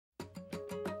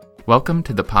Welcome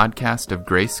to the podcast of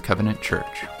Grace Covenant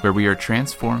Church, where we are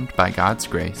transformed by God's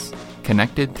grace,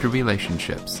 connected through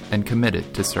relationships, and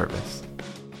committed to service.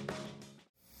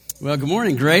 Well, good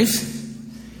morning, Grace.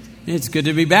 It's good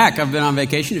to be back. I've been on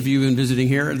vacation. If you've been visiting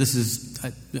here,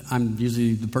 I'm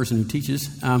usually the person who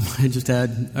teaches. I just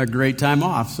had a great time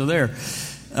off, so there.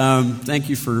 Thank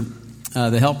you for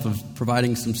the help of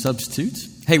providing some substitutes.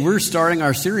 Hey, we're starting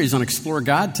our series on Explore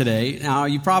God today. Now,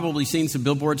 you've probably seen some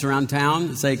billboards around town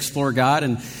that say Explore God,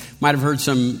 and might have heard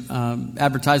some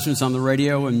advertisements on the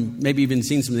radio, and maybe even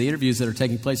seen some of the interviews that are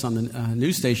taking place on the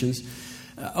news stations.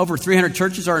 Over 300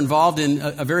 churches are involved in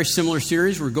a very similar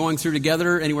series. We're going through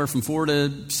together anywhere from 4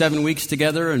 to 7 weeks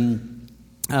together and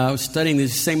studying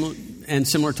these same and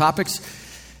similar topics.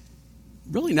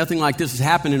 Really nothing like this has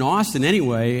happened in Austin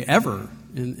anyway, ever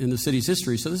in the city's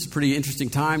history. So this is a pretty interesting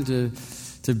time to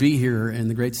be here in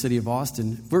the great city of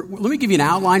Austin. Let me give you an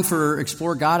outline for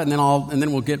Explore God, and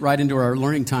then we'll get right into our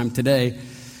learning time today.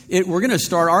 We're going to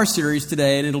start our series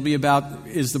today, and it'll be about,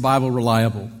 is the Bible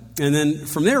reliable? And then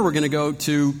from there, we're going to go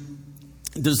to,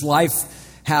 does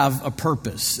life have a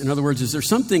purpose? In other words, is there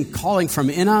something calling from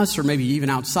in us, or maybe even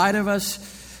outside of us,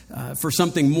 for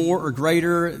something more or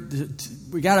greater?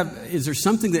 Is there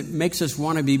something that makes us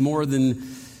want to be more than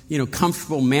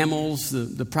comfortable mammals,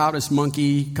 the proudest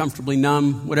monkey, comfortably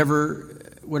numb,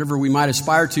 whatever we might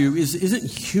aspire to? Isn't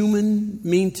human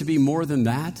mean to be more than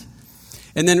that?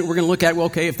 And then we're going to look at,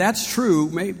 if that's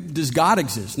true, does God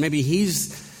exist? Maybe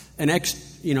He's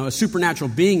a supernatural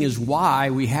being is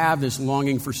why we have this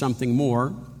longing for something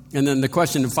more. And then the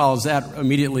question that follows that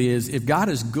immediately is, if God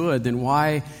is good, then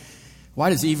why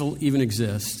does evil even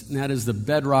exist? And that is the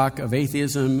bedrock of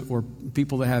atheism, or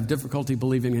people that have difficulty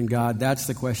believing in God. That's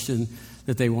the question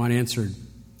that they want answered.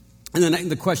 And then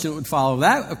the question that would follow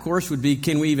that, of course, would be,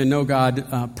 can we even know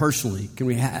God personally? Can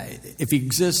we, if He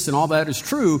exists and all that is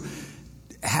true,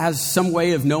 has some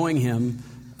way of knowing Him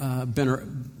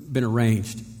been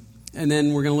arranged? And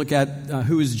then we're going to look at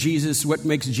who is Jesus, what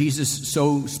makes Jesus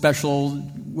so special,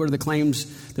 what are the claims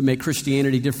that make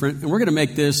Christianity different. And we're going to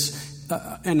make this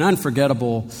an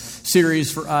unforgettable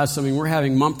series for us. I mean, we're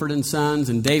having Mumford & Sons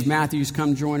and Dave Matthews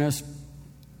come join us.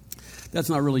 That's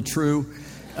not really true.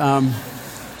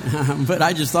 But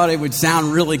I just thought it would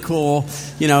sound really cool,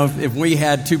 if we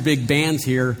had two big bands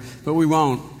here. But we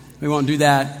won't. We won't do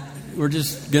that. We're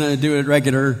just going to do it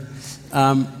regular.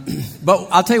 But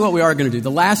I'll tell you what we are going to do.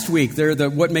 The last week,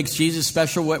 what makes Jesus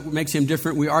special, what makes Him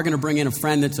different, we are going to bring in a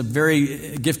friend that's a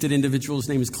very gifted individual. His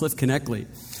name is Cliff Knechtle.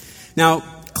 Now,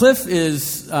 Cliff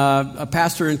is a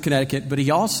pastor in Connecticut, but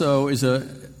he also is a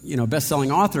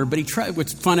best-selling author. But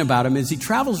what's fun about him is he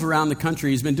travels around the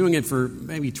country. He's been doing it for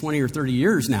maybe 20 or 30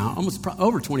 years now, almost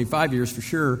over 25 years for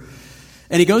sure.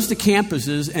 And he goes to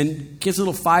campuses and gives a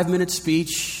little 5-minute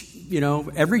speech,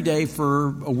 every day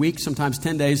for a week, sometimes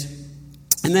 10 days.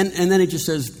 And then he just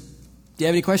says, "Do you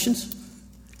have any questions?"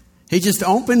 He just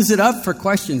opens it up for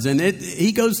questions, and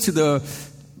he goes to the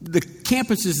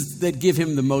campuses that give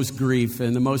him the most grief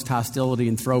and the most hostility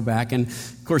and throwback. And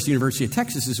of course, the University of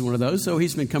Texas is one of those. So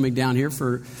he's been coming down here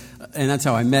and that's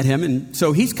how I met him. And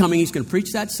so he's coming. He's going to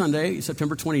preach that Sunday,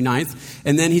 September 29th,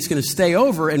 and then he's going to stay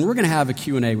over, and we're going to have a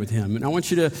Q&A with him. And I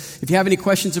want you to, if you have any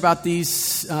questions about these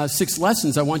 6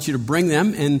 lessons, I want you to bring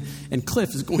them, and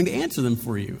Cliff is going to answer them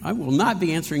for you. I will not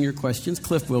be answering your questions.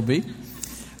 Cliff will be.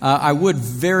 I would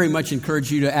very much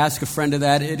encourage you to ask a friend of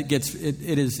that. It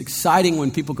is exciting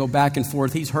when people go back and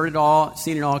forth. He's heard it all,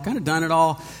 seen it all, kind of done it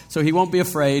all, so he won't be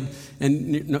afraid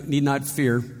and need not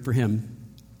fear for him.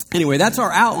 Anyway, that's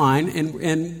our outline,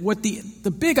 and what the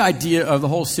big idea of the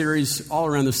whole series all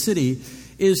around the city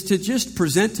is to just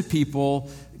present to people,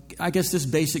 I guess, this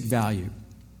basic value,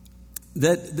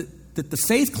 that the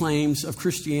faith claims of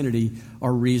Christianity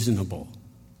are reasonable.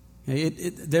 One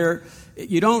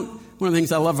of the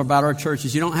things I love about our church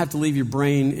is you don't have to leave your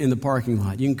brain in the parking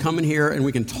lot. You can come in here and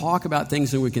we can talk about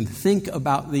things and we can think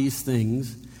about these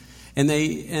things. And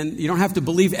you don't have to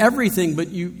believe everything, but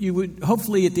you would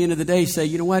hopefully at the end of the day say,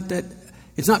 you know what, that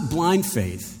it's not blind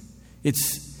faith.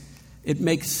 It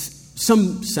makes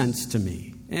some sense to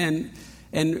me. And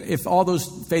if all those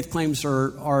faith claims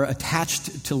are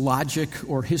attached to logic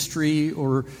or history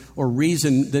or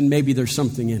reason, then maybe there's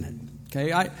something in it.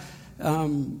 Okay,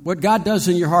 what God does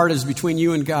in your heart is between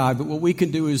you and God, but what we can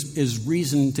do is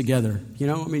reason together.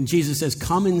 Jesus says,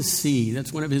 "Come and see."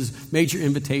 That's one of His major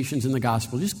invitations in the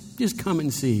gospel. Just come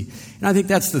and see. And I think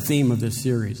that's the theme of this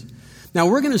series. Now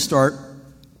we're going to start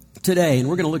today, and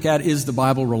we're going to look at, is the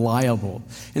Bible reliable?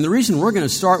 And the reason we're going to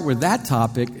start with that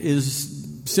topic is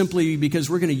simply because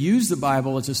we're going to use the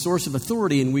Bible as a source of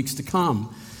authority in weeks to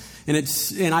come.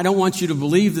 And I don't want you to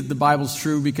believe that the Bible's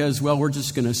true because, well, we're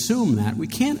just going to assume that. We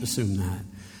can't assume that.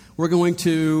 We're going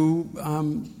to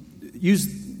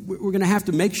we're going to have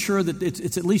to make sure that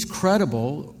it's at least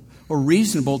credible or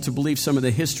reasonable to believe some of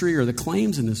the history or the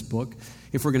claims in this book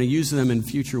if we're going to use them in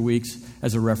future weeks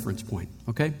as a reference point,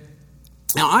 okay?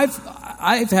 Now,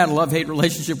 I've had a love-hate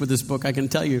relationship with this book, I can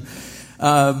tell you.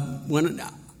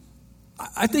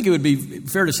 I think it would be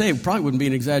fair to say, it probably wouldn't be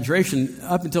an exaggeration,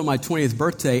 up until my 20th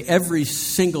birthday, every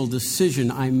single decision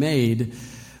I made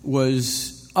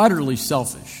was utterly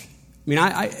selfish. I mean,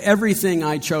 everything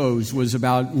I chose was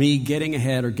about me getting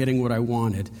ahead or getting what I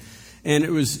wanted. And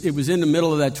it was in the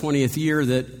middle of that 20th year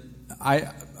that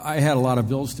I had a lot of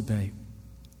bills to pay.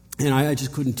 And I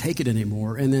just couldn't take it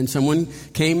anymore. And then someone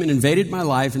came and invaded my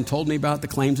life and told me about the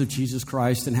claims of Jesus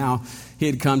Christ and how he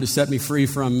had come to set me free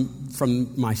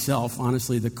from myself,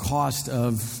 honestly, the cost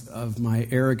of my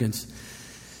arrogance,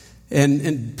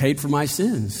 and paid for my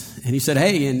sins. And he said,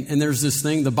 hey, and there's this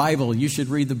thing, the Bible. You should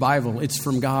read the Bible. It's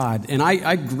from God. And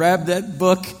I grabbed that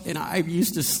book, and I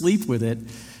used to sleep with it.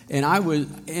 And I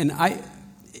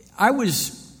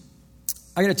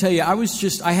got to tell you,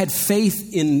 I had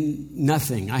faith in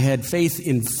nothing. I had faith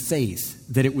in faith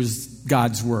that it was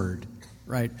God's word,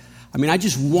 right? I mean, I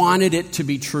just wanted it to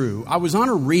be true. I was on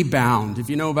a rebound. If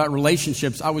you know about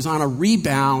relationships, I was on a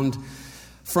rebound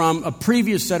from a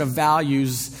previous set of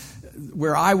values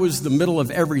where I was the middle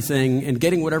of everything and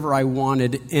getting whatever I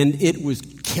wanted, and it was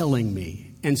killing me.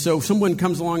 And so if someone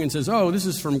comes along and says, oh, this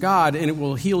is from God and it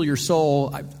will heal your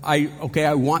soul, I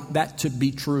want that to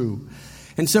be true.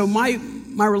 And so my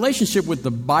relationship with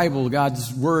the Bible,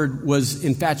 God's word, was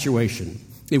infatuation.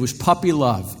 It was puppy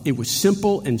love. It was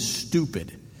simple and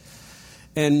stupid.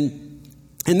 And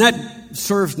that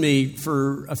served me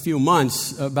for a few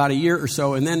months, about a year or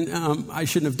so. And then I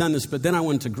shouldn't have done this, but then I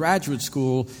went to graduate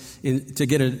school to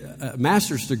get a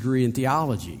master's degree in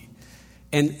theology.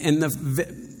 And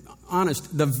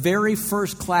the very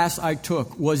first class I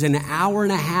took was an hour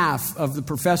and a half of the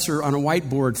professor on a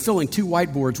whiteboard, filling 2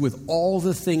 whiteboards with all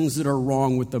the things that are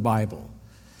wrong with the Bible.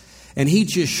 And he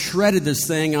just shredded this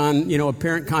thing on,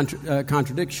 apparent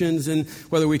contradictions and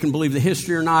whether we can believe the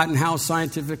history or not and how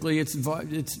scientifically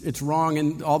it's wrong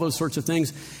and all those sorts of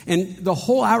things. And the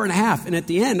whole hour and a half. And at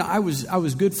the end, I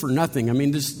was good for nothing. I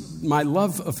mean, my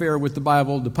love affair with the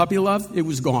Bible, the puppy love, it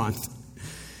was gone.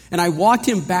 And I walked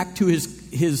him back to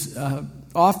his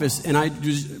office, and I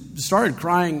just started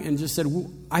crying and just said,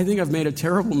 I think I've made a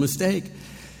terrible mistake.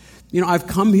 I've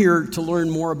come here to learn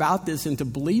more about this and to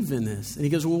believe in this. And he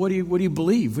goes, well, what do you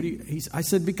believe? I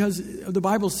said, because the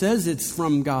Bible says it's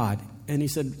from God. And he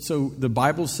said, so the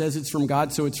Bible says it's from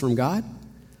God, so it's from God?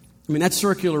 I mean, that's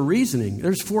circular reasoning.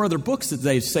 There's 4 other books that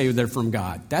they say they're from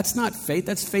God. That's not faith,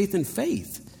 that's faith in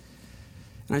faith.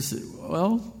 And I said,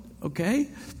 well, okay.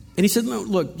 And he said, no,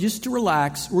 look, just to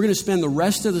relax, we're going to spend the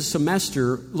rest of the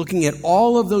semester looking at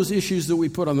all of those issues that we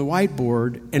put on the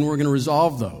whiteboard, and we're going to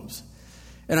resolve those.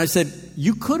 And I said,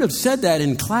 you could have said that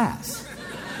in class,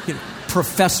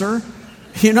 professor,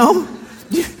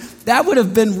 that would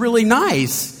have been really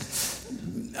nice.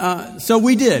 So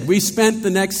we did. We spent the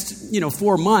next,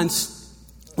 4 months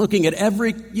looking at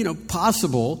every,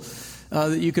 possible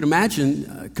that you could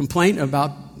imagine complaint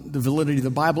about the validity of the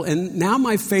Bible. And now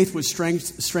my faith was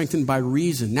strengthened by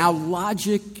reason. Now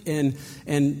logic and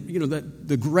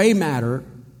the gray matter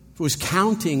was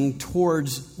counting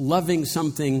towards loving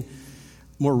something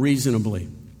more reasonably.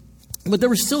 But there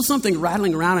was still something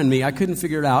rattling around in me. I couldn't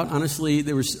figure it out. Honestly,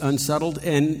 it was unsettled.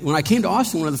 And when I came to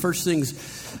Austin, one of the first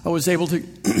things I was able to,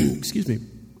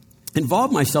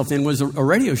 involve myself in was a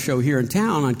radio show here in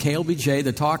town on KLBJ,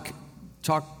 the talk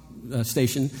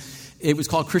station. It was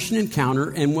called Christian Encounter,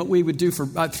 and what we would do for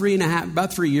about 3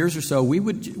 years or so, we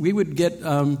would get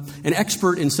an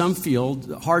expert in some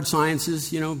field, hard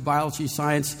sciences, biology,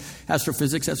 science,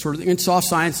 astrophysics, that sort of thing, and soft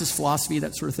sciences, philosophy,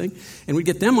 that sort of thing. And we'd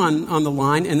get them on the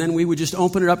line, and then we would just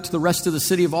open it up to the rest of the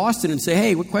city of Austin and say,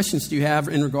 hey, what questions do you have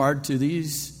in regard to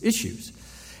these issues?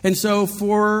 And so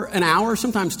for an hour,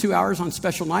 sometimes 2 hours on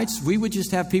special nights, we would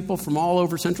just have people from all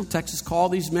over Central Texas call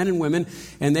these men and women,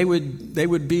 and they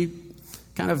would be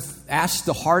kind of asked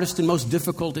the hardest and most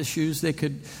difficult issues they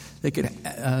could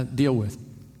deal with.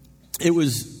 It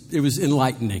was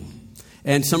enlightening.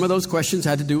 And some of those questions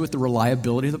had to do with the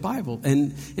reliability of the Bible.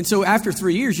 And so after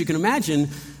 3 years, you can imagine,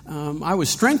 I was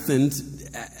strengthened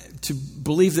to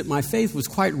believe that my faith was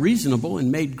quite reasonable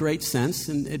and made great sense,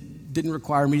 and it didn't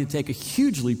require me to take a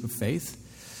huge leap of faith.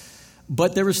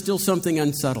 But there was still something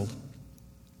unsettled.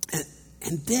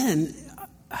 And then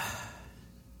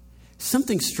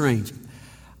something strange.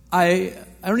 I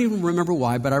don't even remember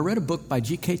why, but I read a book by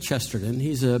G.K. Chesterton.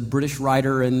 He's a British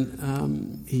writer,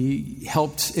 and he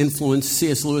helped influence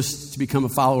C.S. Lewis to become a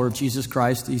follower of Jesus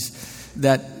Christ. He's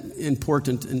that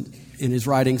important in his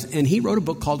writings. And he wrote a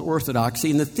book called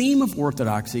Orthodoxy. And the theme of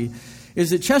Orthodoxy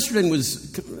is that Chesterton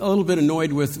was a little bit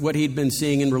annoyed with what he'd been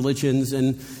seeing in religions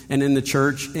and in the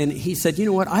church. And he said, you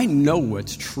know what, I know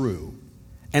what's true.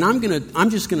 And I'm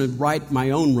just gonna write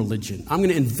my own religion. I'm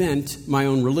gonna invent my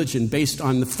own religion based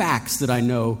on the facts that I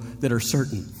know that are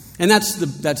certain. And that's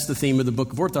the theme of the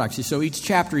book of Orthodoxy. So each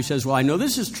chapter he says, well, I know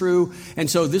this is true, and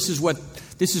so this is what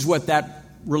that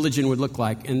religion would look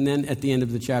like. And then at the end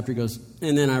of the chapter he goes,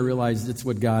 and then I realized it's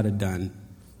what God had done.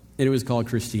 And it was called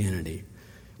Christianity.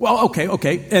 Well,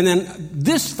 okay. And then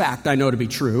this fact I know to be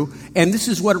true, and this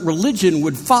is what religion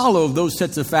would follow, those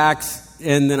sets of facts,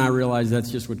 and then I realized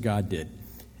that's just what God did.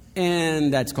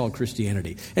 And that's called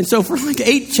Christianity. And so for like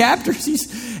 8 chapters,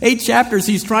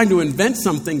 he's trying to invent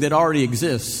something that already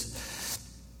exists.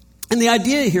 And the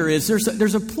idea here is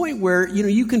there's a point where, you know,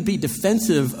 you can be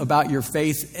defensive about your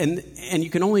faith and you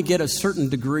can only get a certain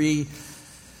degree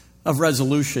of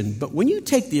resolution. But when you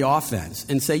take the offense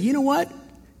and say, you know what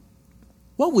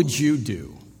would you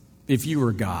do if you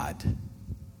were God?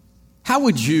 How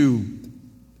would you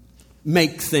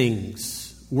make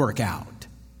things work out?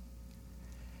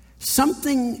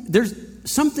 Something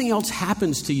else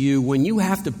happens to you when you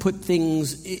have to put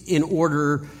things in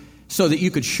order so that you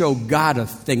could show God a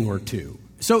thing or two.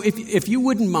 So if you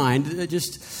wouldn't mind,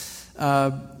 just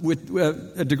with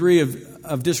a degree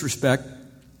of disrespect,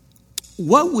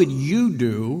 what would you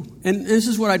do? And this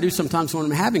is what I do sometimes when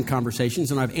I'm having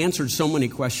conversations and I've answered so many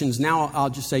questions. Now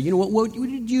I'll just say, you know what would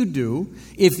you do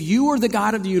if you were the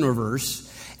God of the universe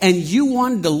and you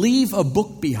wanted to leave a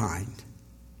book behind?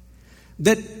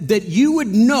 That you would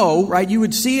know, right? You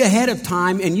would see ahead of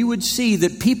time, and you would see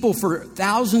that people for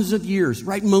thousands of years,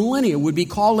 right, millennia, would be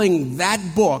calling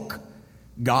that book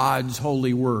God's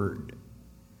holy word.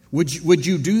 Would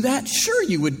you do that? Sure,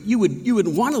 you would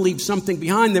want to leave something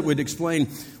behind that would explain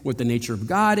what the nature of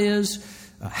God is,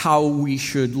 how we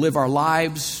should live our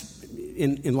lives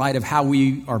in light of how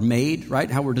we are made,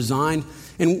 right? How we're designed.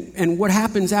 And what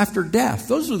happens after death?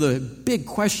 Those are the big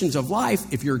questions of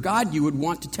life. If you're God, you would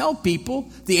want to tell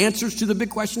people the answers to the big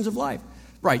questions of life.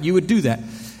 Right, you would do that.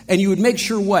 And you would make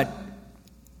sure what?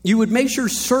 You would make sure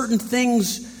certain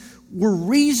things were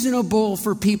reasonable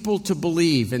for people to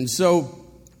believe. And so,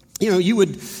 you know, you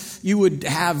would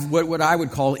have what I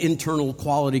would call internal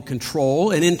quality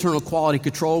control. And internal quality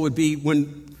control would be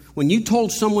when you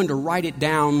told someone to write it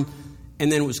down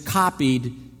and then it was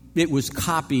copied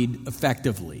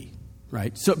effectively,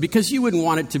 right? So because you wouldn't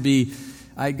want it to be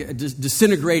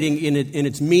disintegrating in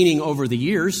its meaning over the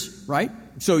years, right?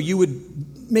 So you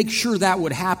would make sure that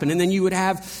would happen. And then you would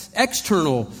have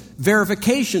external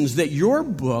verifications that your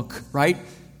book, right,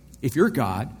 if you're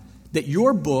God, that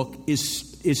your book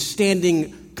is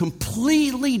standing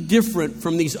completely different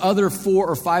from these other 4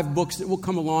 or 5 books that will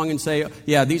come along and say,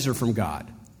 yeah, these are from God.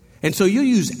 And so you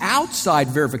use outside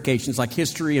verifications like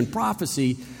history and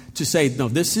prophecy to say, no,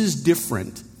 this is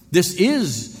different. This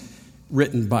is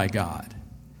written by God.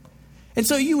 And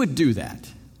so you would do that.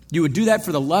 You would do that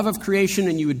for the love of creation,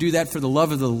 and you would do that for the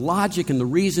love of the logic and the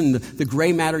reason, the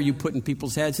gray matter you put in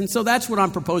people's heads. And so that's what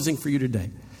I'm proposing for you today.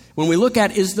 When we look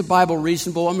at, is the Bible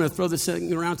reasonable? I'm going to throw this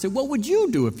thing around and say, what would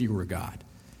you do if you were God?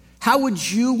 How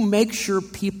would you make sure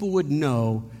people would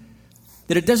know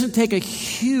that it doesn't take a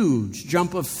huge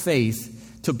jump of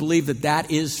faith to believe that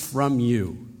that is from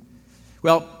you?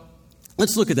 Well,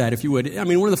 let's look at that, if you would. I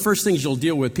mean, one of the first things you'll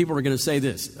deal with, people are going to say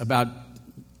this about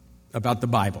the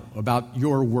Bible, about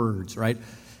your words, right?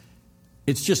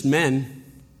 It's just men,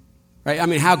 right? I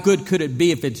mean, how good could it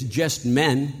be if it's just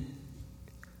men?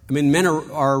 I mean, men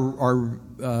are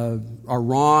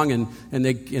wrong and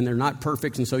they're not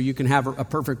perfect, and so you can have a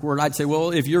perfect word. I'd say,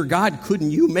 well, if you're God,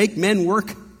 couldn't you make men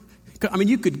work? I mean,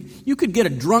 you could get a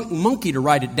drunk monkey to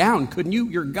write it down, couldn't you?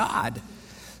 You're God.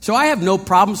 So I have no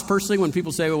problems personally when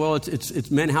people say, well, it's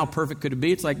men, how perfect could it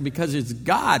be? It's like, because it's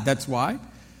God, that's why.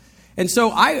 And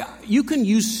so you can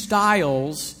use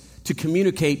styles to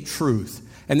communicate truth.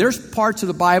 And there's parts of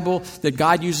the Bible that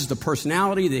God uses the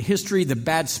personality, the history, the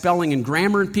bad spelling and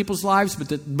grammar in people's lives,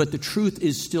 but the truth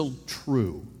is still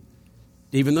true,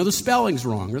 even though the spelling's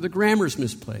wrong or the grammar's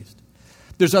misplaced.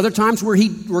 There's other times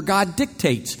where God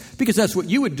dictates, because that's what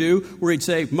you would do, where he'd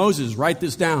say, Moses, write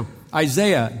this down.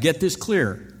 Isaiah, get this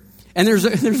clear. And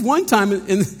there's one time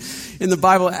in the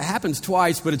Bible, it happens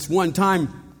twice, but it's one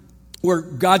time where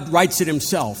God writes it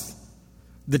himself,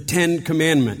 the 10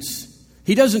 Commandments.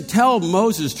 He doesn't tell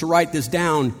Moses to write this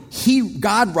down.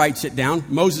 God writes it down.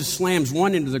 Moses slams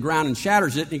one into the ground and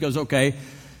shatters it. And he goes, okay,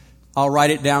 I'll write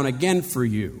it down again for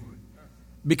you.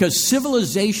 Because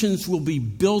civilizations will be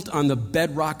built on the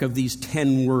bedrock of these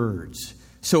 10 words.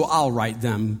 So I'll write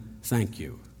them, thank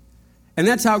you. And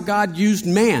that's how God used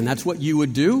man. That's what you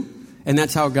would do. And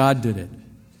that's how God did it.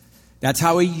 That's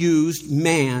how he used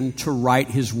man to write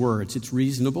his words. It's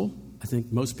reasonable. I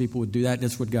think most people would do that.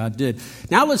 That's what God did.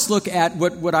 Now let's look at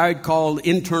what I call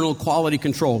internal quality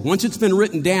control. Once it's been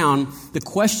written down, the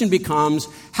question becomes,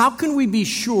 how can we be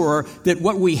sure that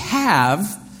what we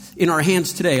have in our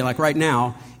hands today, like right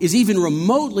now, is even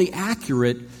remotely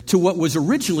accurate to what was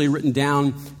originally written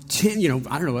down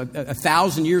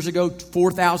 1,000 years ago,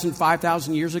 4,000,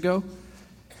 5,000 years ago?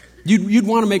 You'd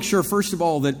want to make sure, first of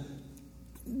all, that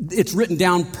it's written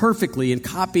down perfectly and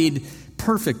copied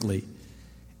perfectly.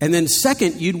 And then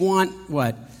second, you'd want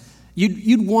what?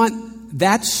 You'd want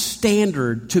that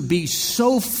standard to be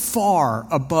so far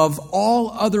above all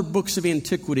other books of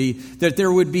antiquity that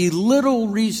there would be little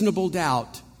reasonable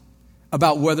doubt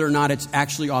about whether or not it's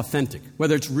actually authentic,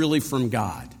 whether it's really from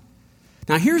God.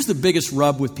 Now, here's the biggest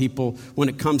rub with people when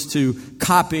it comes to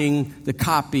copying the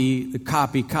copy,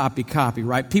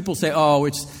 right? People say, oh,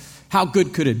 how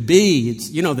good could it be? It's,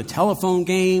 the telephone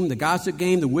game, the gossip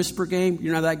game, the whisper game.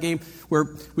 You know that game where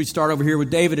we start over here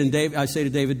with David, and I say to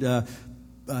David,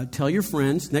 tell your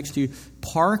friends next to you,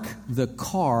 park the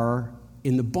car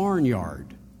in the barnyard.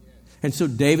 And so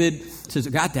David says,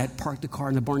 got that, park the car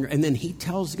in the barnyard. And then he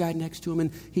tells the guy next to him,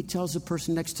 and he tells the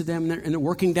person next to them, and they're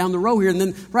working down the row here. And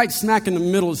then right smack in the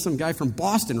middle is some guy from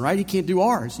Boston, right? He can't do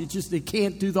R's. They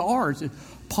can't do the R's.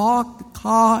 Park the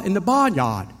car in the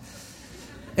barnyard.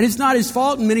 And it's not his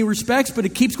fault in many respects, but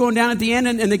it keeps going down at the end,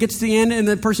 and it gets to the end, and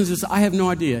the person says, I have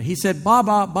no idea. He said,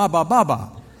 ba-ba, ba-ba,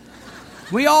 ba-ba.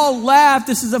 We all laugh.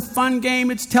 This is a fun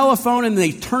game. It's telephone, and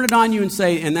they turn it on you and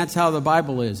say, and that's how the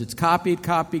Bible is. It's copied.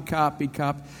 But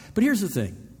here's the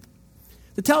thing.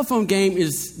 The telephone game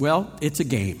is, it's a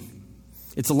game.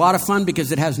 It's a lot of fun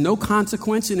because it has no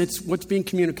consequence, and it's what's being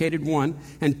communicated, one.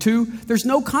 And two, there's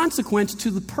no consequence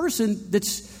to the person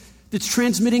that's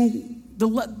transmitting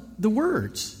the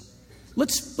words.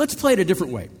 Let's play it a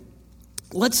different way.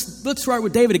 Let's start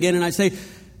with David again, and I say,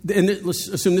 and let's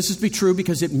assume this is to be true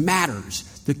because it matters.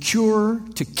 The cure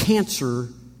to cancer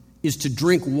is to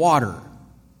drink water.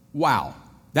 Wow,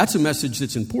 that's a message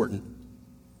that's important.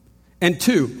 And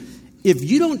two, if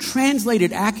you don't translate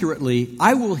it accurately,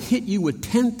 I will hit you with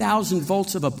 10,000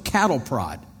 volts of a cattle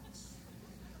prod.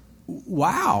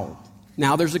 Wow.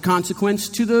 Now there's a consequence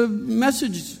to the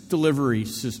message delivery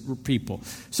people.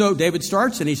 So David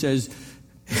starts and he says,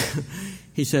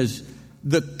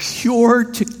 the cure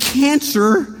to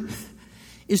cancer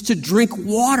is to drink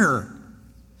water.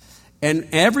 And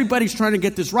everybody's trying to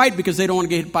get this right because they don't want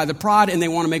to get hit by the prod, and they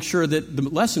want to make sure that the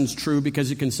lesson's true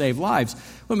because it can save lives.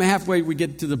 Well, halfway we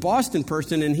get to the Boston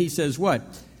person, and he says what?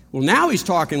 Well, now he's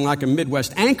talking like a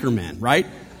Midwest anchorman, right?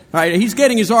 All right, he's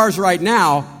getting his R's right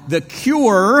now. The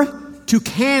cure to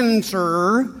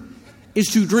cancer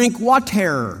is to drink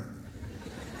water.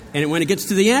 And when it gets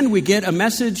to the end, we get a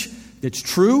message that's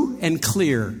true and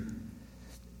clear.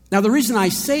 Now, the reason I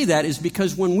say that is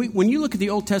because when you look at the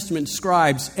Old Testament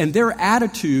scribes and their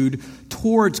attitude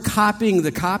towards copying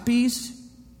the copies,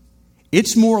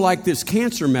 it's more like this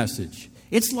cancer message.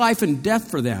 It's life and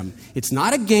death for them. It's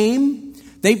not a game.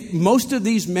 Most of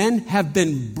these men have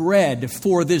been bred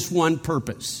for this one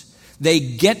purpose. They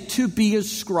get to be a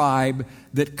scribe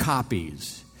that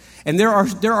copies. And there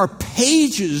are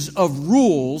pages of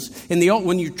rules in the old,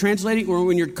 when you're translating or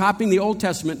when you're copying the Old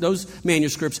Testament, those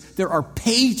manuscripts, there are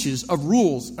pages of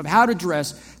rules of how to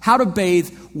dress, how to bathe,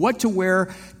 what to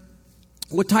wear,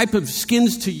 what type of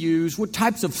skins to use, what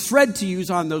types of thread to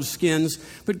use on those skins.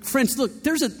 But friends, look,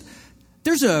 there's a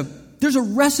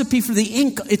recipe for the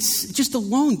ink. It's just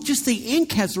the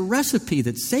ink has a recipe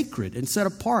that's sacred and set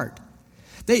apart.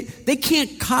 They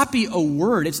can't copy a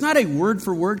word. It's not a word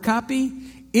for word copy.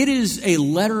 It is a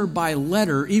letter by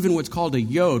letter, even what's called a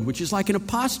yod, which is like an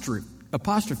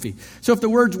apostrophe. So if the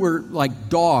words were like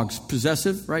dogs,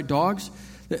 possessive, right, dogs,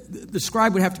 the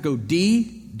scribe would have to go D,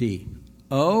 D,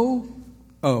 O,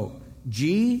 O,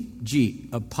 G, G,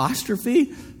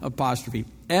 apostrophe,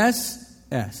 S,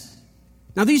 S.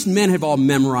 Now these men have all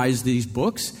memorized these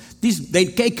books.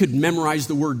 They could memorize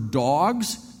the word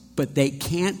dogs, but they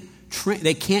can't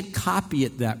copy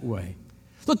it that way.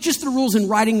 Look, just the rules in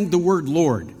writing the word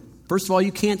Lord. First of all,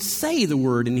 you can't say the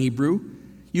word in Hebrew.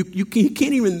 You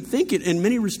can't even think it in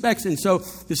many respects. And so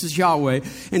this is Yahweh.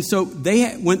 And so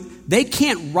they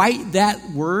can't write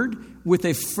that word with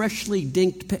a freshly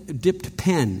dipped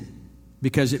pen.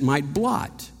 because it might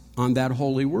blot on that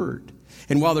holy word.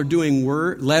 And while they're doing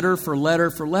letter for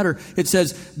letter for letter, it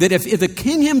says that if the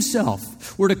king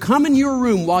himself were to come in your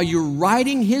room while you're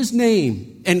writing his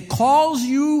name and calls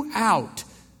you out,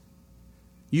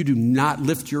 you do not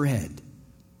lift your head.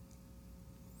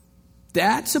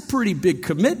 That's a pretty big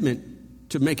commitment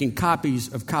to making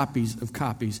copies of copies of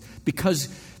copies, because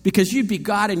you'd be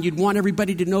God and you'd want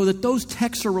everybody to know that those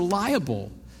texts are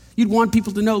reliable. You'd want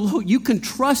people to know, look, you can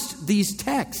trust these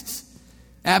texts.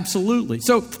 Absolutely.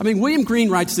 So, William Green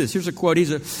writes this. Here's a quote.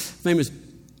 He's a famous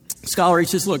scholar. He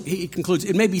says, look, he concludes,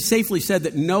 it may be safely said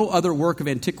that no other work of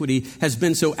antiquity has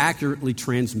been so accurately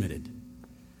transmitted.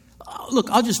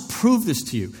 Look, I'll just prove this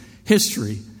to you.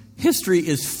 History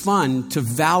is fun to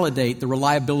validate the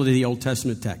reliability of the Old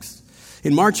Testament text.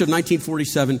 In March of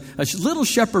 1947, a little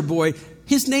shepherd boy,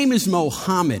 his name is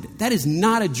Mohammed. That is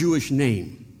not a Jewish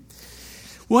name.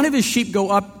 One of his sheep go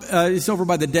up, it's over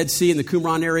by the Dead Sea in the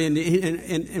Qumran area,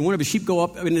 and one of his sheep go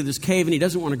up into this cave, and he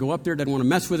doesn't want to go up there, doesn't want to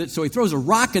mess with it, so he throws a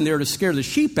rock in there to scare the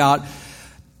sheep out.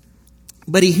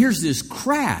 But he hears this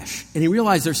crash, and he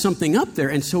realizes there's something up there,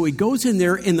 and so he goes in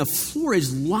there, and the floor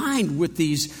is lined with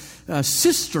these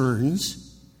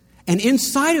cisterns, and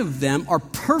inside of them are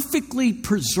perfectly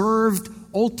preserved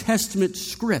Old Testament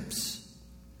scripts.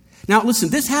 Now, listen,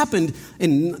 this happened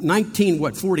in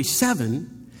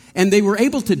 1947, and they were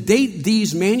able to date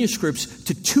these manuscripts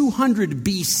to 200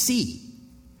 BC.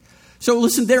 So,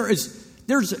 listen,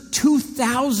 there's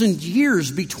 2,000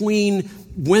 years between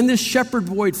when this shepherd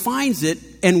boy finds it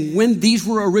and when these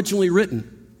were originally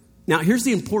written. Now, here's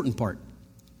the important part.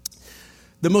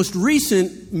 The most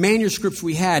recent manuscripts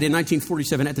we had in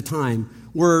 1947 at the time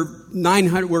were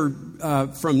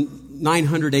from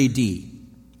 900 AD.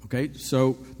 Okay,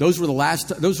 so those were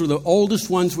the oldest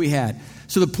ones we had.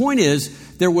 So the point is,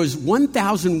 there was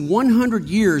 1,100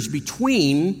 years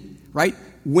between, right,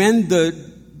 when the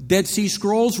Dead Sea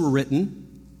Scrolls were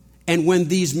written and when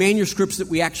these manuscripts that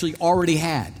we actually already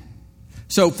had.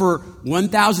 So for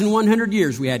 1,100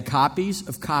 years, we had copies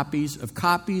of copies of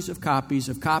copies of copies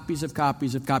of copies of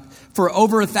copies of copies. For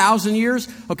over 1,000 years,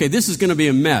 okay, this is going to be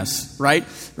a mess, right?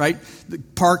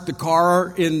 Park the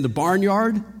car in the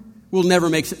barnyard will never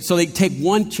make sense. So they take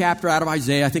one chapter out of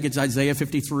Isaiah, I think it's Isaiah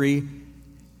 53.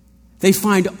 They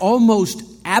find almost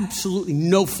absolutely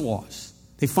no flaws.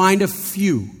 They find a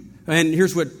few. And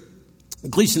here's what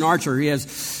Gleason Archer,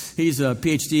 he's a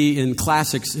PhD in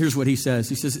classics. Here's what he says.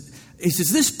 He says,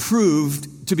 this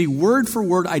proved to be word for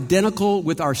word identical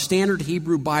with our standard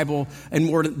Hebrew Bible and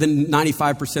more than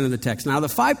 95% of the text. Now, the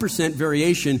 5%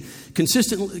 variation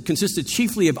consisted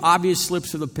chiefly of obvious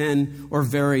slips of the pen or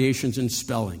variations in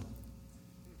spelling.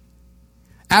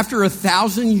 After a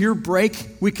 1,000-year break,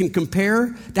 we can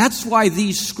compare. That's why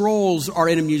these scrolls are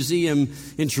in a museum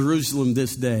in Jerusalem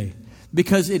this day,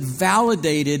 because it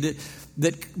validated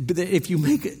that if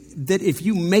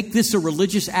you make this a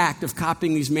religious act of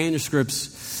copying these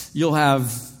manuscripts, you'll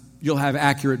have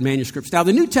accurate manuscripts. Now,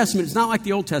 the New Testament is not like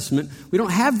the Old Testament. We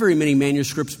don't have very many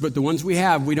manuscripts, but the ones we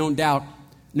have, we don't doubt.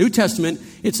 New Testament,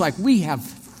 it's like we have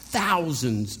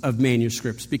thousands of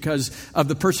manuscripts because of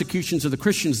the persecutions of the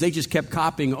Christians. They just kept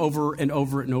copying over and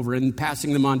over and over and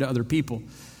passing them on to other people.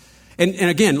 And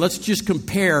again, let's just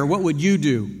compare. What would you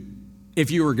do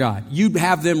if you were God? You'd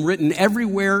have them written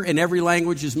everywhere in every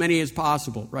language, as many as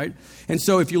possible, right? And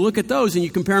so if you look at those and you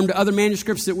compare them to other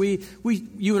manuscripts that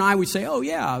you and I would say, oh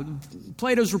yeah,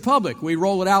 Plato's Republic. We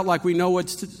roll it out like we know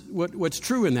what's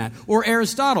true in that. Or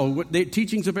Aristotle, the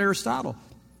teachings of Aristotle.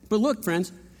 But look,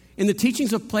 friends, in the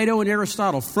teachings of Plato and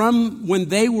Aristotle, from when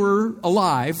they were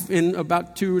alive in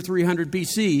about 200 or 300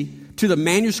 BC to the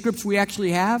manuscripts we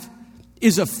actually have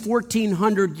is a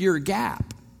 1,400-year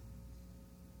gap.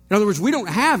 In other words, we don't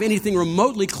have anything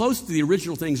remotely close to the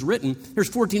original things written.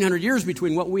 There's 1,400 years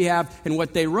between what we have and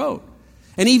what they wrote.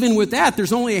 And even with that,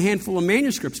 there's only a handful of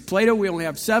manuscripts. Plato, we only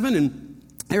have 7, and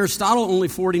Aristotle, only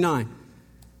 49.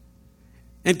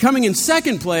 And coming in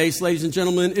second place, ladies and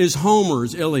gentlemen, is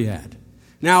Homer's Iliad.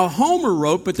 Now, Homer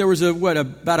wrote, but there was about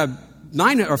a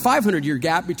 900 or 500-year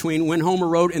gap between when Homer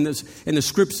wrote and the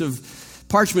scripts of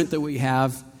parchment that we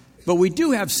have. But we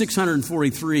do have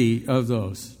 643 of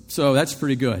those. So that's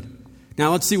pretty good.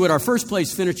 Now let's see what our first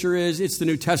place finisher is. It's the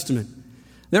New Testament.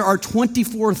 There are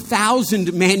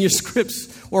 24,000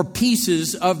 manuscripts or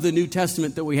pieces of the New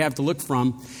Testament that we have to look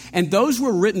from. And those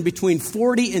were written between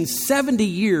 40 and 70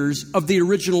 years of the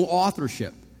original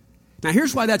authorship. Now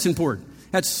here's why that's important.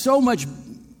 That's so much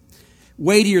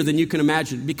weightier than you can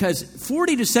imagine, because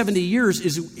 40 to 70 years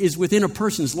is within a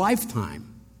person's lifetime.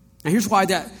 Now here's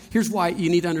why you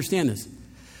need to understand this.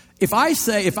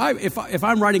 if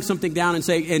I'm writing something down and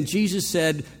say, and Jesus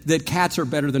said that cats are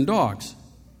better than dogs,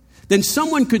 then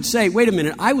someone could say, wait a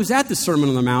minute, I was at the Sermon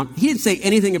on the Mount. He didn't say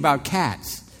anything about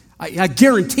cats. I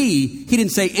guarantee he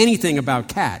didn't say anything about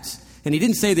cats. And he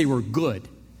didn't say they were good.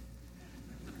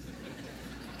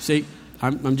 See,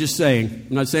 I'm just saying.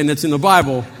 I'm not saying that's in the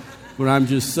Bible, but I'm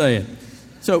just saying.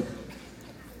 So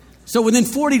within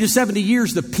 40 to 70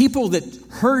 years, the people that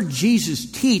heard Jesus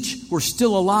teach were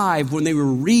still alive when they were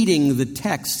reading the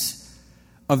texts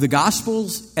of the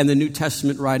Gospels and the New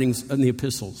Testament writings and the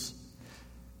epistles.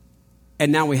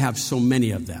 And now we have so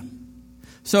many of them.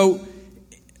 So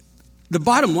the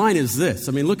bottom line is this.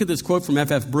 I mean, look at this quote from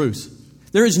F.F. Bruce.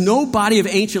 There is no body of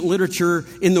ancient literature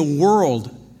in the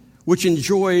world which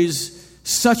enjoys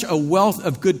such a wealth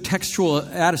of good textual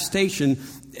attestation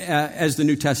as the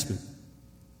New Testament.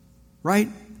 Right?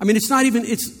 I mean,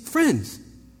 it's friends.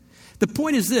 The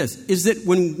point is this, is that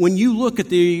when you look at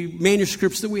the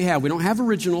manuscripts that we don't have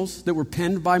originals that were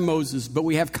penned by Moses, but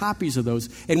we have copies of those.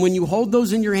 And when you hold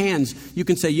those in your hands, you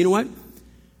can say, you know what?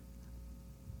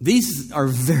 These are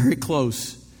very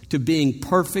close to being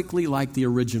perfectly like the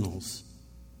originals.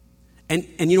 And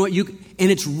you know what?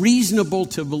 And it's reasonable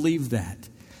to believe that.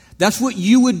 That's what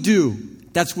you would do.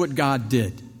 That's what God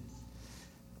did.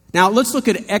 Now, let's look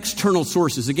at external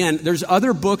sources. Again, there's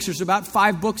other books. There's about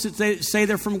 5 books that say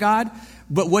they're from God.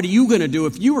 But what are you going to do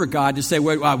if you were God to say,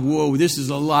 whoa, this is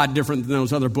a lot different than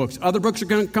those other books? Other books are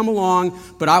going to come along,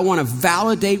 but I want to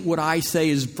validate what I say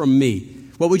is from me.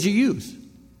 What would you use?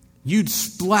 You'd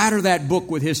splatter that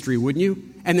book with history, wouldn't you?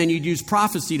 And then you'd use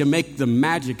prophecy to make the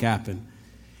magic happen.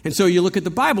 And so you look at the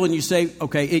Bible and you say,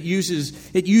 okay, it uses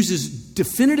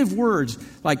definitive words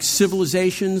like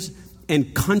civilizations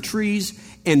and countries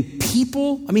and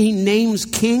people. I mean, he names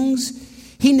kings.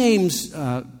 He names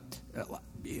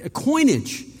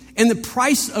coinage and the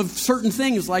price of certain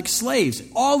things like slaves.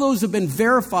 All those have been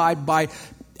verified by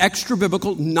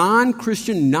extra-biblical,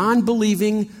 non-Christian,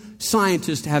 non-believing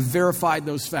scientists have verified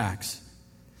those facts.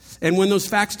 And when those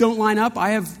facts don't line up,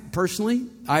 I have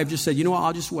just said, you know what,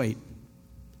 I'll just wait.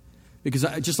 Because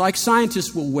just like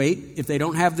scientists will wait, if they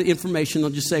don't have the information, they'll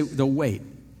just say they'll wait.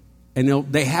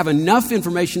 And they have enough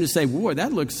information to say, boy,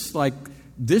 that looks like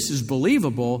this is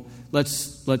believable.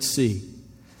 Let's see.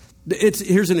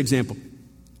 Here's an example.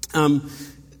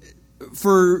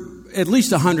 For at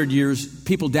least 100 years,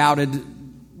 people doubted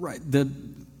the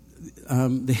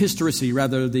historicity,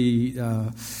 rather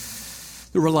the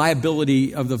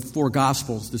reliability of the 4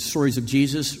 Gospels, the stories of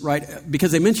Jesus, right?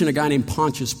 Because they mention a guy named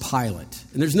Pontius Pilate.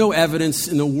 And there's no evidence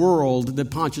in the world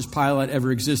that Pontius Pilate ever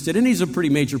existed. And he's a pretty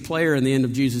major player in the end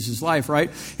of Jesus' life,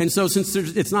 right? And so since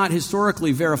it's not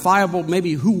historically verifiable,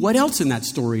 maybe what else in that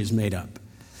story is made up?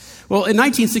 Well, in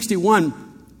 1961,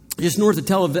 just north of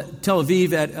Tel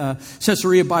Aviv at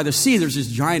Caesarea by the sea, there's this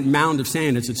giant mound of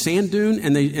sand. It's a sand dune,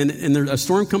 and a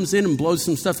storm comes in and blows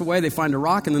some stuff away. They find a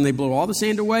rock, and then they blow all the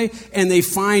sand away, and they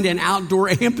find an outdoor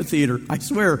amphitheater. I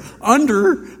swear,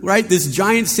 under this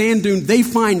giant sand dune, they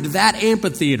find that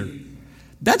amphitheater.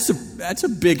 That's a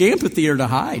big amphitheater to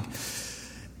hide.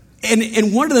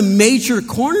 And one of the major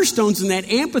cornerstones in that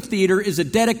amphitheater is a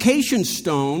dedication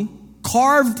stone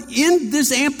carved in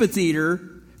this amphitheater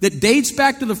that dates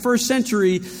back to the 1st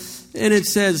century, and it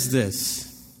says this.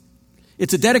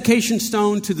 It's a dedication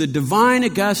stone to the divine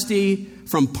Augusti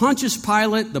from Pontius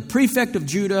Pilate, the prefect of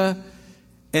Judah,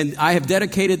 and I have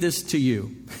dedicated this to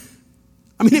you.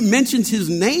 I mean, it mentions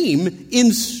his name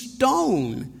in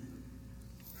stone.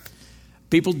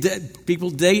 People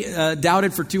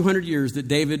doubted for 200 years that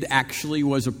David actually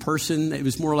was a person. It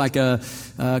was more like a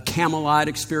Camelot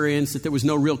experience, that there was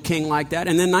no real king like that.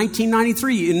 And then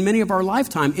 1993, in many of our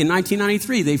lifetime, in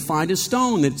 1993, they find a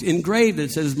stone that's engraved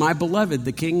that says, "My beloved,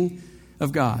 the King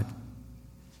of God,"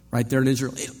 right there in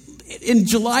Israel. In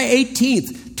July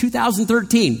 18th,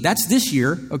 2013, that's this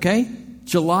year, okay?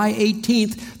 July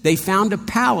 18th, they found a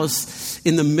palace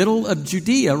in the middle of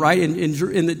Judea, right,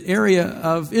 in the area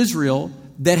of Israel,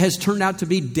 that has turned out to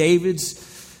be David's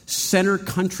center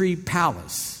country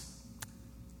palace.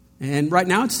 And right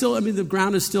now the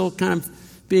ground is still kind of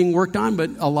being worked on, but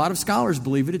a lot of scholars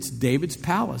believe it's David's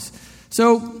palace.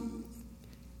 So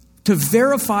to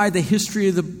verify the history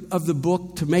of the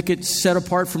book, to make it set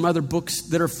apart from other books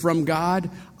that are from God,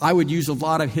 I would use a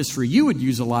lot of history. You would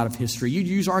use a lot of history. You'd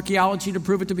use archaeology to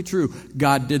prove it to be true.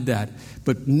 God did that.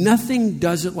 But nothing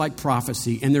does it like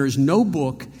prophecy. And there is no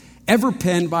book ever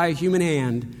penned by a human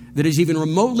hand that is even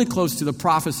remotely close to the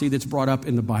prophecy that's brought up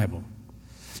in the Bible.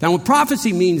 Now, what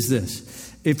prophecy means this.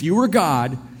 If you were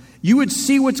God, you would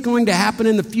see what's going to happen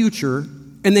in the future,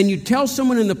 and then you tell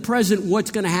someone in the present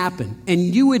what's going to happen,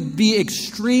 and you would be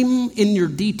extreme in your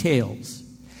details,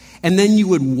 and then you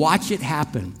would watch it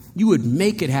happen. You would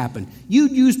make it happen.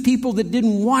 You'd use people that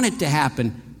didn't want it to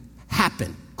happen,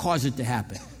 cause it to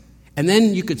happen. And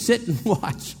then you could sit and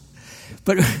watch.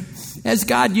 But as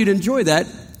God, you'd enjoy that.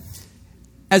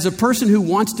 As a person who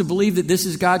wants to believe that this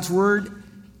is God's word,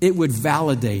 it would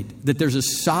validate that there's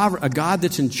a God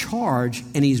that's in charge,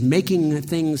 and he's making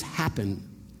things happen.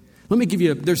 Let me give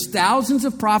you, there's thousands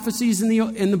of prophecies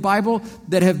in the Bible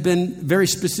that have been very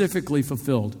specifically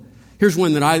fulfilled. Here's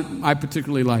one that I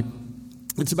particularly like.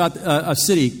 It's about a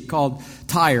city called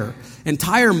Tyre. And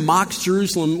Tyre mocks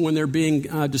Jerusalem when they're being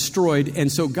destroyed.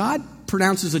 And so God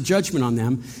pronounces a judgment on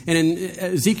them. And in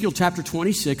Ezekiel chapter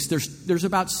 26, there's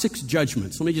about 6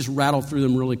 judgments. Let me just rattle through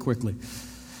them really quickly.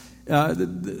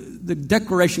 The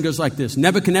declaration goes like this.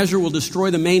 Nebuchadnezzar will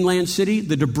destroy the mainland city.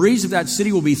 The debris of that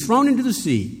city will be thrown into the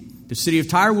sea. The city of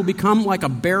Tyre will become like a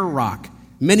bare rock.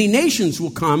 Many nations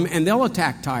will come and they'll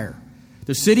attack Tyre.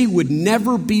 The city would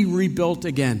never be rebuilt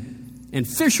again. And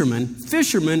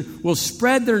fishermen will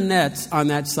spread their nets on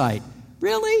that site.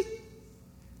 Really?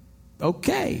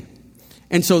 Okay.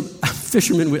 And so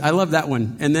fishermen, I love that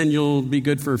one. And then you'll be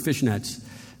good for fishnets.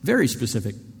 Very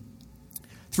specific.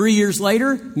 3 years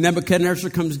later, Nebuchadnezzar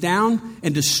comes down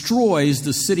and destroys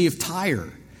the city of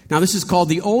Tyre. Now, this is called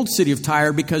the old city of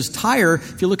Tyre because Tyre,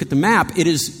 if you look at the map, it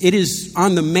is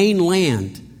on the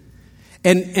mainland.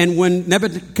 And when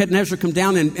Nebuchadnezzar comes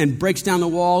down and breaks down the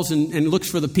walls and looks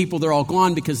for the people, they're all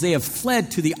gone because they have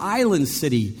fled to the island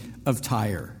city of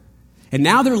Tyre. And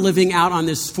now they're living out on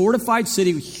this fortified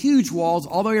city with huge walls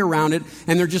all the way around it,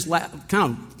 and they're just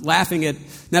kind of laughing at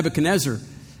Nebuchadnezzar.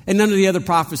 And none of the other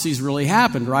prophecies really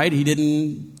happened, right? He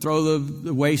didn't throw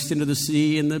the waste into the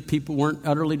sea, and the people weren't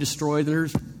utterly destroyed.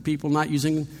 There's people not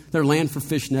using their land for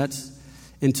fish nets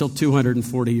until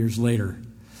 240 years later.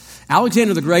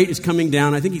 Alexander the Great is coming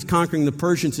down. I think he's conquering the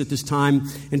Persians at this time.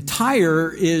 And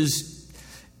Tyre is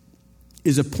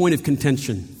a point of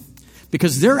contention.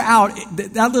 Because they're out,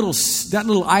 that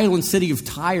little island city of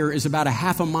Tyre is about a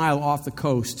half a mile off the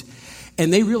coast.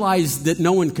 And they realize that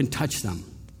no one can touch them.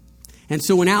 And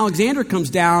so when Alexander comes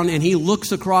down and he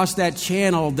looks across that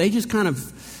channel, they just kind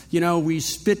of, we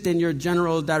spit in your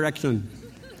general direction.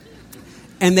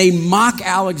 And they mock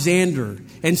Alexander.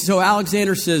 And so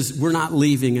Alexander says, we're not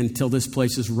leaving until this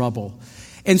place is rubble.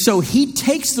 And so he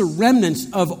takes the remnants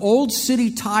of old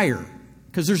city Tyre,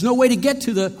 because there's no way to get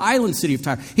to the island city of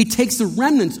Tyre. He takes the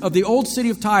remnants of the old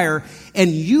city of Tyre and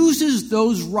uses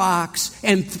those rocks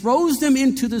and throws them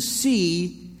into the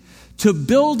sea to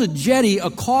build a jetty, a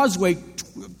causeway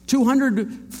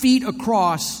 200 feet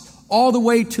across all the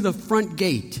way to the front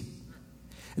gate.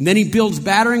 And then he builds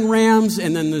battering rams,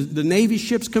 and then the Navy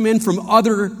ships come in from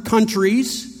other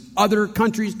countries. Other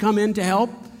countries come in to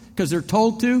help because they're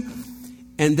told to.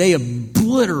 And they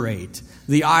obliterate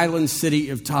the island city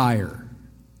of Tyre.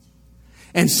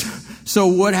 And so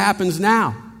what happens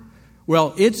now?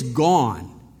 Well, it's gone.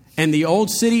 And the old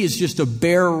city is just a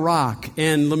bare rock.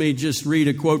 And let me just read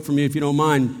a quote from you if you don't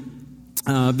mind.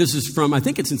 This is from, I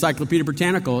think it's Encyclopedia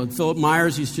Britannica. Philip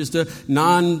Myers, he's just a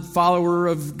non-follower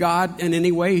of God in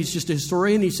any way. He's just a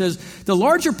historian. He says, the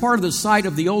larger part of the site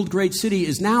of the old great city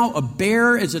is now a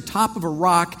bare as the top of a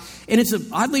rock. And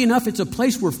oddly enough, it's a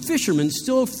place where fishermen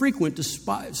still frequent to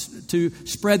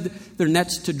spread their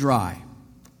nets to dry.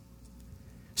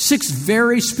 6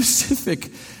 very specific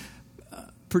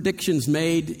predictions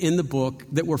made in the book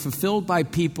that were fulfilled by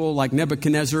people like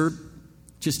Nebuchadnezzar,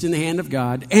 just in the hand of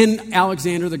God, and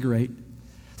Alexander the Great.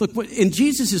 Look, in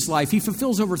Jesus' life, he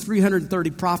fulfills over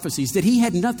 330 prophecies that he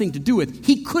had nothing to do with.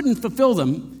 He couldn't fulfill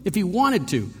them if he wanted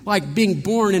to, like being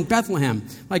born in Bethlehem,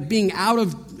 like being out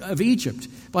of Egypt,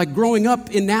 like growing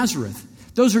up in Nazareth.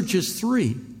 Those are just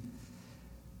 3.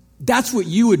 That's what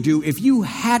you would do if you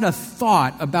had a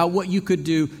thought about what you could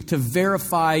do to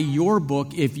verify your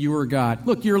book if you were God.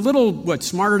 Look, you're a little,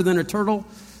 smarter than a turtle,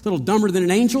 a little dumber than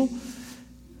an angel.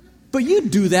 But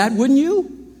you'd do that, wouldn't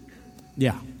you?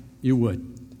 Yeah, you would.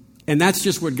 And that's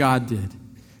just what God did.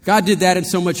 God did that and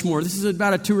so much more. This is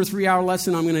about a 2 or 3 hour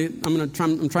lesson. I'm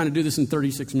trying to do this in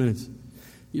 36 minutes.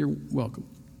 You're welcome.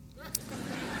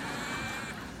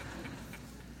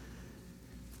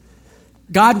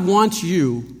 God wants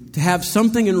you to have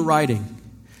something in writing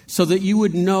so that you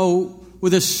would know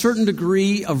with a certain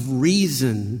degree of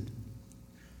reason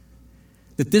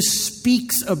that this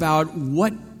speaks about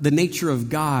what the nature of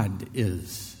God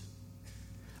is,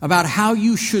 about how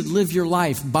you should live your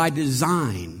life by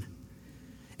design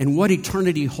and what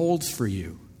eternity holds for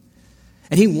you.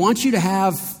 And he wants you to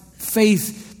have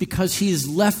faith because he's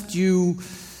left you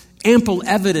ample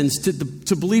evidence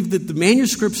to believe that the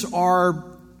manuscripts are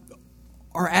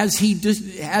as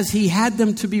he had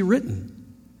them to be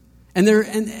written. And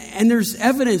there's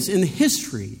evidence in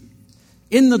history.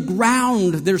 In the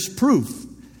ground, there's proof.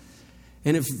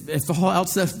 And if all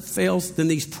else fails, then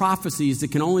these prophecies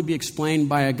that can only be explained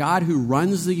by a God who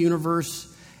runs the universe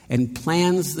and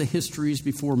plans the histories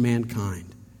before mankind.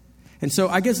 And so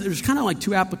I guess there's kind of like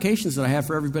two applications that I have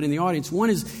for everybody in the audience. One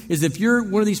is if you're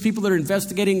one of these people that are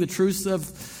investigating the truths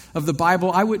of the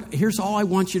Bible, here's all I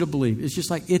want you to believe. It's just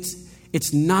like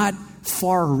it's not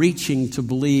far-reaching to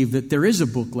believe that there is a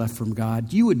book left from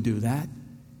God. You would do that.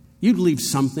 You'd leave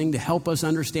something to help us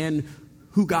understand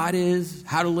who God is,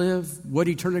 how to live, what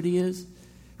eternity is,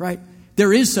 right?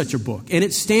 There is such a book, and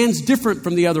it stands different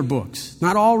from the other books.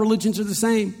 Not all religions are the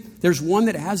same. There's one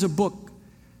that has a book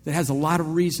that has a lot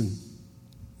of reason.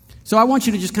 So I want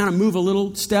you to just kind of move a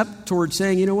little step towards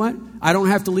saying, you know what? I don't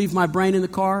have to leave my brain in the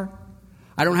car.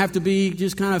 I don't have to be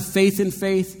just kind of faith in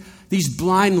faith. These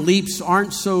blind leaps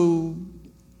aren't so,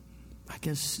 I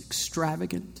guess,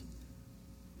 extravagant.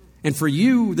 And for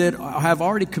you that have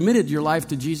already committed your life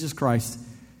to Jesus Christ,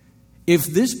 if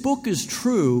this book is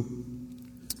true,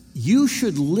 you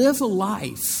should live a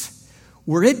life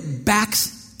where it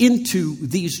backs into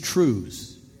these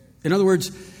truths. In other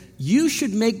words, you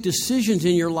should make decisions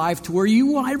in your life to where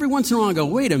you every once in a while go,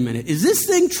 wait a minute, is this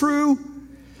thing true?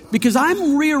 Because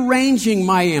I'm rearranging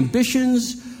my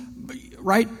ambitions,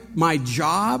 right? My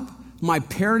job, my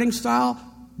parenting style,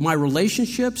 my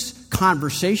relationships,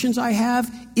 conversations I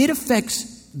have. It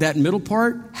affects that middle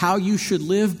part, how you should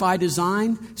live by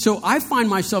design. So I find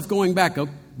myself going back, oh,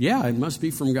 yeah, it must be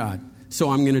from God.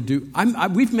 So I'm going to do,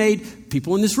 we've made,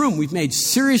 people in this room, we've made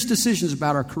serious decisions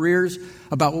about our careers,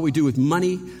 about what we do with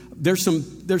money. There's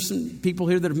some people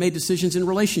here that have made decisions in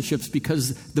relationships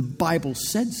because the Bible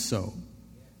said so.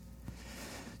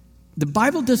 The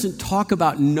Bible doesn't talk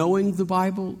about knowing the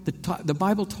Bible. The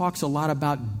Bible talks a lot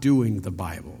about doing the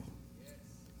Bible.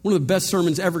 One of the best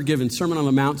sermons ever given, Sermon on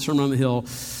the Mount, Sermon on the Hill.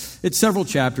 It's several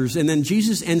chapters, and then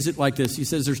Jesus ends it like this. He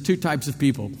says there's two types of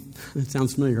people. It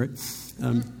sounds familiar,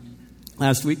 right?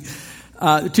 Last week.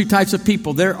 Two types of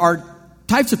people. There are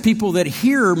types of people that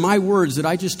hear my words that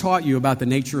I just taught you about the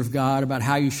nature of God, about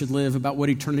how you should live, about what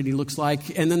eternity looks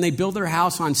like, and then they build their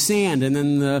house on sand, and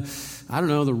then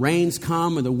the rains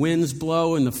come and the winds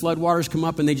blow and the floodwaters come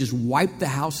up and they just wipe the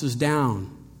houses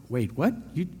down. Wait, what?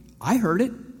 I heard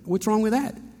it. What's wrong with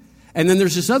that? And then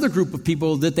there's this other group of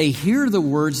people that they hear the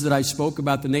words that I spoke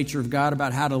about the nature of God,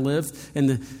 about how to live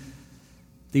and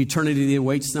the eternity that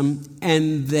awaits them,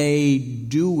 and they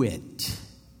do it.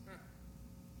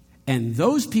 And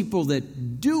those people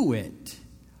that do it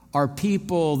are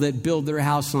people that build their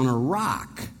house on a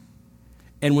rock.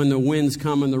 And when the winds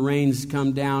come and the rains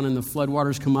come down and the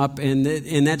floodwaters come up and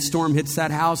that storm hits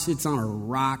that house, it's on a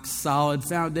rock-solid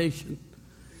foundation.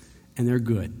 And they're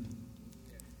good.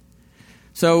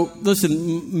 So,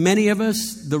 listen, many of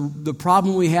us, the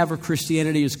problem we have with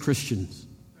Christianity is Christians.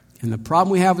 And the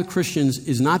problem we have with Christians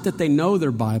is not that they know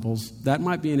their Bibles. That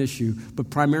might be an issue. But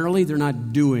primarily, they're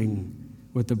not doing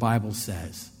what the Bible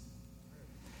says.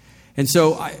 And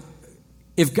so,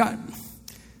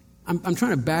 I'm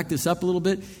trying to back this up a little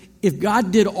bit. If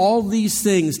God did all these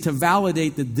things to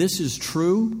validate that this is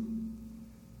true,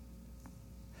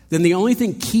 then the only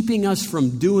thing keeping us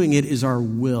from doing it is our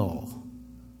will.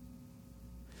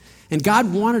 And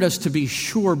God wanted us to be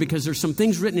sure because there's some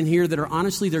things written in here that are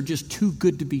honestly, they're just too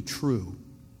good to be true.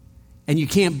 And you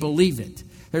can't believe it.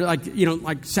 They're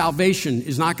like salvation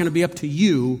is not going to be up to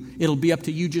you. It'll be up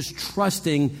to you just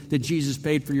trusting that Jesus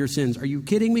paid for your sins. Are you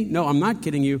kidding me? No, I'm not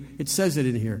kidding you. It says it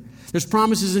in here. There's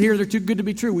promises in here that are too good to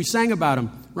be true. We sang about them,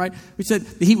 right? We said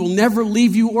that he will never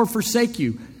leave you or forsake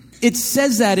you. It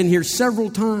says that in here several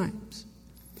times.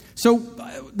 So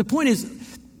the point is,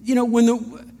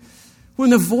 when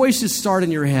the voices start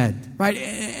in your head, right?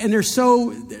 And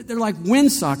they're like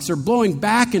windsocks. They're blowing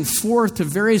back and forth to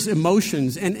various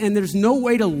emotions. And there's no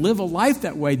way to live a life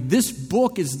that way. This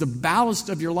book is the ballast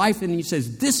of your life. And he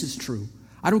says, this is true.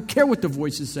 I don't care what the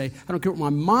voices say. I don't care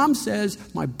what my mom says,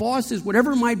 my boss says,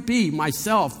 whatever it might be,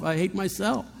 myself. I hate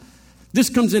myself. This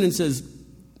comes in and says,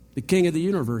 the King of the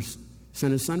universe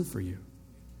sent his son for you.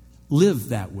 Live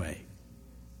that way.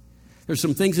 There's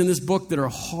some things in this book that are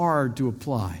hard to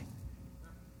apply.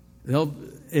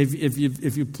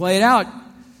 If you play it out,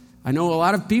 I know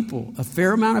a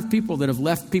fair amount of people that have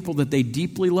left people that they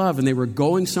deeply love and they were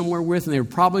going somewhere with and they were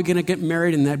probably going to get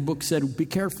married, and that book said, be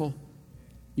careful.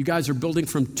 You guys are building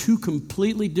from two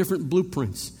completely different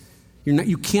blueprints.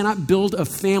 You cannot build a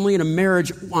family and a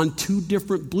marriage on two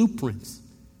different blueprints.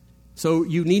 So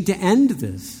you need to end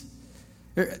this.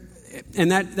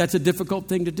 And that's a difficult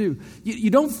thing to do. You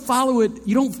don't follow it.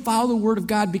 You don't follow the Word of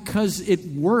God because it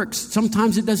works.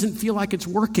 Sometimes it doesn't feel like it's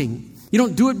working. You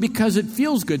don't do it because it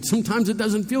feels good. Sometimes it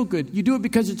doesn't feel good. You do it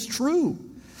because it's true.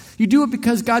 You do it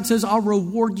because God says, I'll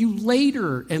reward you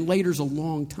later. And later's a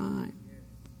long time.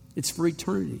 It's for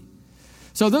eternity.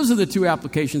 So those are the two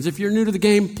applications. If you're new to the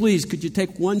game, please, could you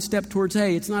take one step towards,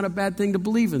 hey, it's not a bad thing to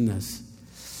believe in this.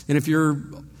 And if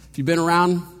you've been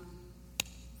around,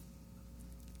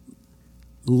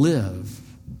 live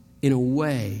in a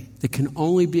way that can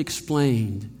only be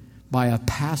explained by a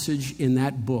passage in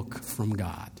that book from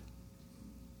God.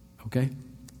 Okay?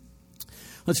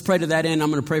 Let's pray to that end. I'm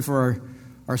going to pray for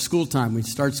our school time. We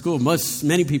start school.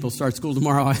 Many people start school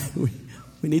tomorrow.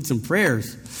 We need some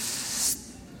prayers.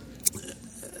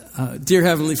 Dear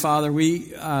Heavenly Father,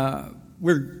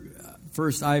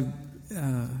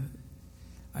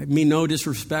 I mean no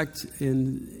disrespect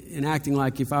in acting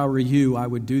like if I were you, I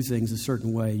would do things a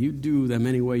certain way. You do them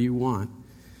any way you want.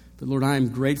 But Lord, I am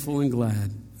grateful and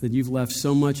glad that you've left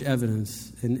so much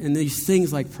evidence and these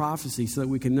things like prophecy so that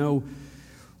we can know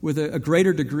with a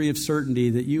greater degree of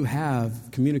certainty that you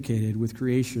have communicated with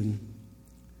creation.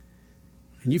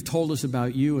 And you've told us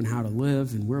about you and how to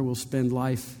live and where we'll spend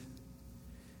life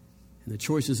and the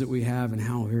choices that we have and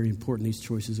how very important these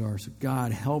choices are. So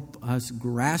God, help us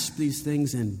grasp these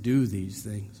things and do these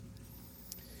things.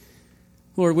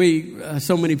 Lord,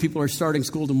 so many people are starting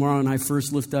school tomorrow, and I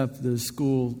first lift up the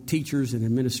school teachers and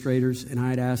administrators, and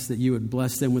I'd ask that you would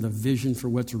bless them with a vision for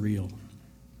what's real.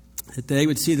 That they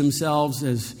would see themselves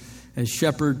as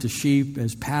shepherd to sheep,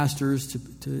 as pastors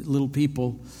to little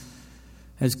people,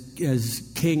 as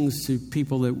kings to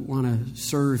people that want to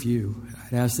serve you.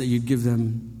 I'd ask that you'd give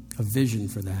them a vision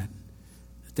for that.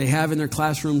 That they have in their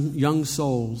classroom young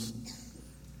souls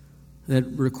that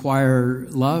require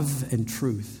love and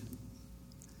truth.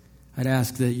 I'd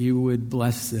ask that you would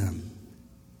bless them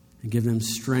and give them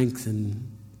strength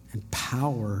and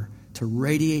power to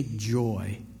radiate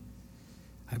joy.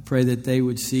 I pray that they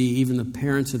would see even the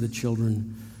parents of the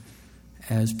children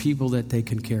as people that they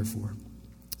can care for.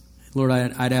 Lord,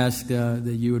 I'd ask that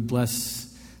you would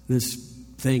bless this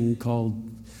thing called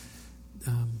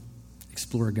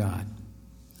Explore God,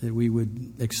 that we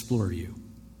would explore you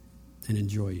and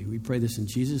enjoy you. We pray this in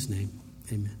Jesus' name.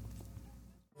 Amen.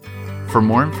 For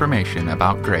more information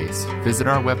about Grace, visit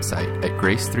our website at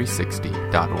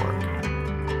grace360.org.